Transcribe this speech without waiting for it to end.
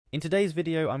In today's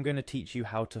video, I'm going to teach you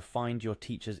how to find your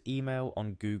teacher's email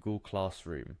on Google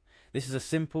Classroom. This is a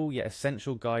simple yet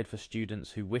essential guide for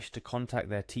students who wish to contact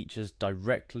their teachers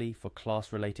directly for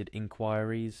class-related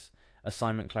inquiries,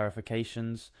 assignment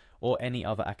clarifications, or any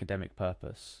other academic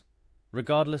purpose.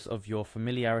 Regardless of your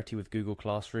familiarity with Google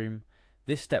Classroom,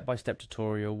 this step-by-step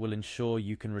tutorial will ensure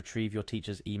you can retrieve your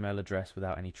teacher's email address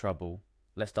without any trouble.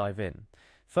 Let's dive in.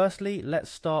 Firstly, let's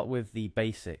start with the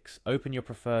basics. Open your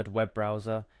preferred web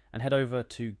browser and head over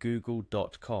to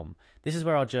google.com. This is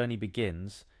where our journey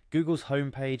begins. Google's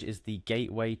homepage is the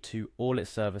gateway to all its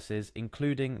services,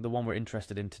 including the one we're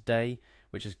interested in today,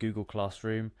 which is Google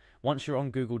Classroom. Once you're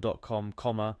on google.com,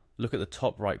 look at the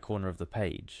top right corner of the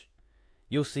page.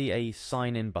 You'll see a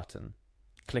sign in button.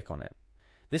 Click on it.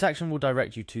 This action will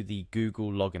direct you to the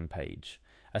Google login page,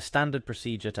 a standard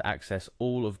procedure to access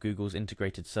all of Google's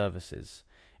integrated services,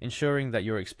 ensuring that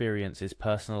your experience is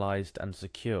personalized and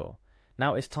secure.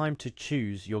 Now it's time to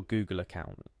choose your Google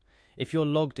account. If you're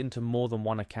logged into more than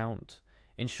one account,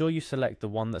 ensure you select the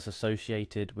one that's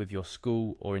associated with your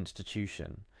school or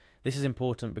institution. This is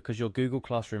important because your Google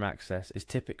Classroom access is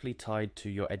typically tied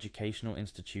to your educational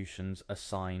institution's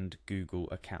assigned Google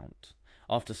account.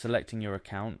 After selecting your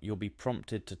account, you'll be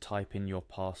prompted to type in your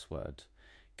password.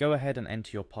 Go ahead and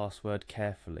enter your password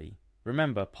carefully.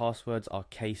 Remember, passwords are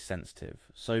case sensitive,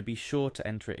 so be sure to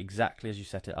enter it exactly as you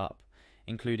set it up,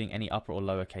 including any upper or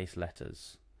lowercase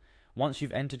letters. Once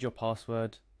you've entered your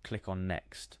password, click on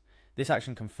Next. This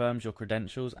action confirms your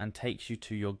credentials and takes you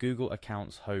to your Google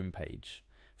account's home page.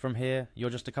 From here,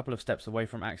 you're just a couple of steps away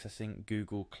from accessing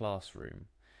Google Classroom.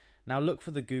 Now look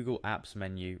for the Google Apps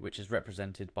menu, which is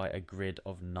represented by a grid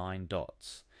of 9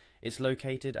 dots. It's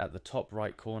located at the top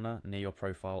right corner near your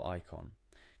profile icon.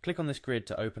 Click on this grid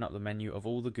to open up the menu of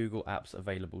all the Google apps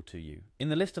available to you. In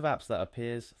the list of apps that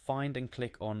appears, find and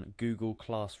click on Google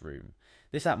Classroom.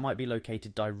 This app might be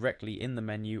located directly in the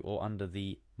menu or under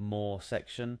the More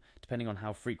section, depending on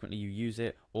how frequently you use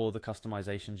it or the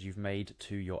customizations you've made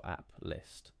to your app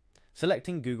list.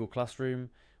 Selecting Google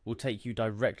Classroom will take you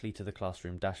directly to the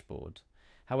Classroom dashboard.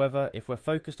 However, if we're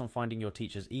focused on finding your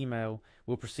teacher's email,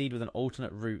 we'll proceed with an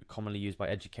alternate route commonly used by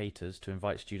educators to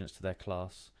invite students to their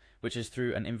class, which is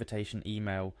through an invitation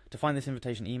email. To find this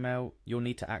invitation email, you'll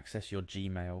need to access your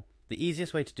Gmail. The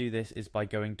easiest way to do this is by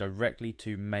going directly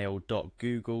to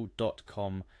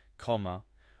mail.google.com,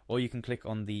 or you can click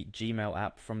on the Gmail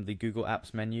app from the Google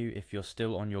Apps menu if you're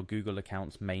still on your Google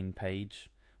account's main page.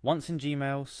 Once in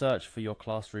Gmail, search for your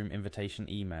Classroom invitation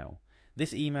email.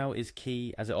 This email is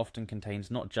key as it often contains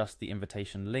not just the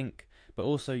invitation link, but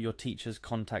also your teacher's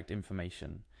contact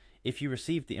information. If you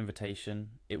received the invitation,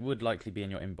 it would likely be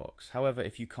in your inbox. However,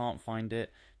 if you can't find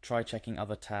it, try checking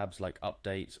other tabs like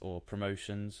updates or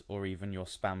promotions, or even your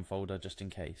spam folder just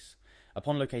in case.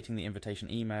 Upon locating the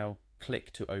invitation email,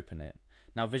 click to open it.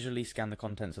 Now visually scan the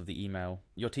contents of the email.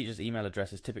 Your teacher's email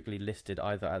address is typically listed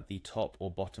either at the top or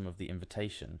bottom of the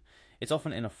invitation. It's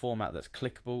often in a format that's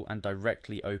clickable and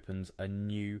directly opens a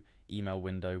new email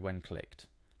window when clicked.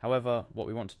 However, what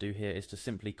we want to do here is to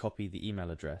simply copy the email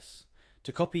address.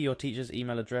 To copy your teacher's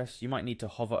email address, you might need to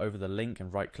hover over the link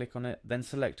and right-click on it, then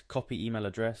select Copy Email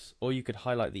Address, or you could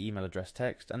highlight the email address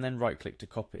text and then right-click to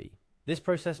copy. This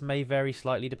process may vary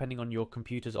slightly depending on your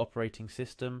computer's operating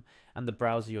system and the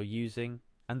browser you're using,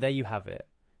 and there you have it.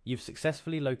 You've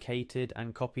successfully located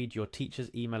and copied your teacher's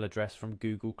email address from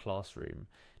Google Classroom.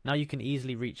 Now you can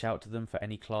easily reach out to them for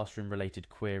any classroom-related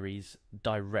queries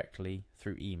directly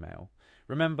through email.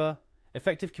 Remember,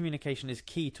 effective communication is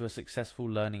key to a successful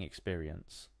learning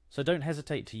experience, so don't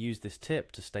hesitate to use this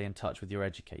tip to stay in touch with your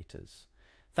educators.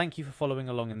 Thank you for following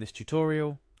along in this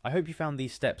tutorial. I hope you found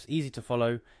these steps easy to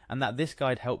follow and that this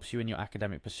guide helps you in your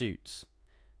academic pursuits.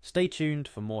 Stay tuned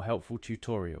for more helpful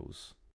tutorials.